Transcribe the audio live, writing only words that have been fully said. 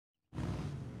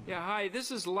Yeah, hi,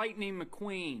 this is Lightning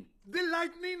McQueen. The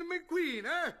Lightning McQueen,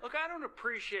 eh? Look, I don't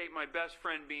appreciate my best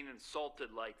friend being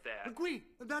insulted like that. McQueen,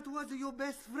 that was your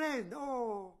best friend.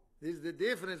 Oh. This is the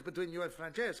difference between you and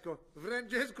Francesco.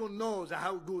 Francesco knows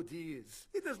how good he is.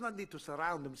 He does not need to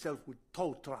surround himself with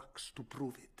tow trucks to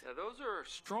prove it. Yeah, those are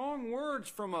strong words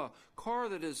from a car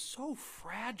that is so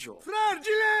fragile.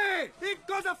 Fragile! It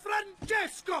goes a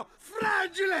Francesco!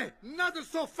 Fragile! Not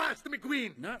so fast,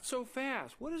 McQueen! Not so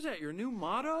fast. What is that, your new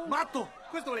motto? Matto!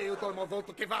 Questo è l'ultimo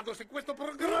volta che vado su questo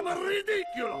programma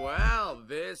ridicolo! Well,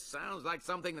 this sounds like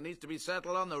something that needs to be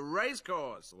settled on the race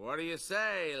course. What do you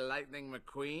say, Lightning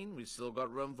McQueen? We still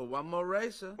got room for one more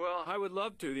racer. Well, I would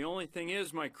love to. The only thing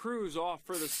is my crew's off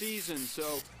for the season,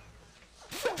 so...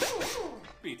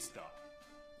 Beat stop.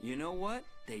 You know what?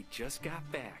 They just got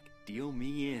back. Deal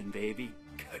me in, baby.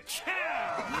 Ka-chow!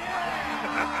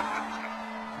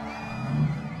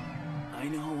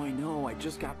 I know. I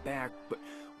just got back, but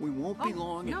we won't be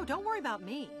long. No, don't worry about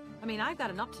me. I mean, I've got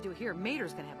enough to do here.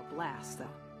 Mater's gonna have a blast, though.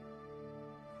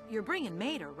 You're bringing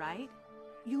Mater, right?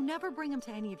 You never bring him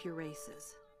to any of your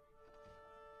races.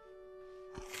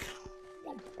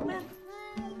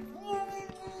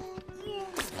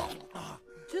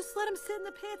 Just let him sit in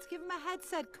the pits. Give him a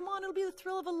headset. Come on, it'll be the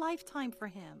thrill of a lifetime for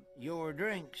him. Your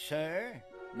drink, sir.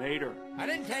 Mater, I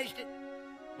didn't taste it.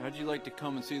 how'd you like to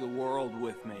come and see the world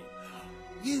with me?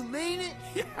 You mean it?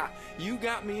 Yeah, you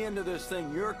got me into this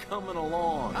thing. You're coming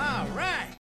along. All right.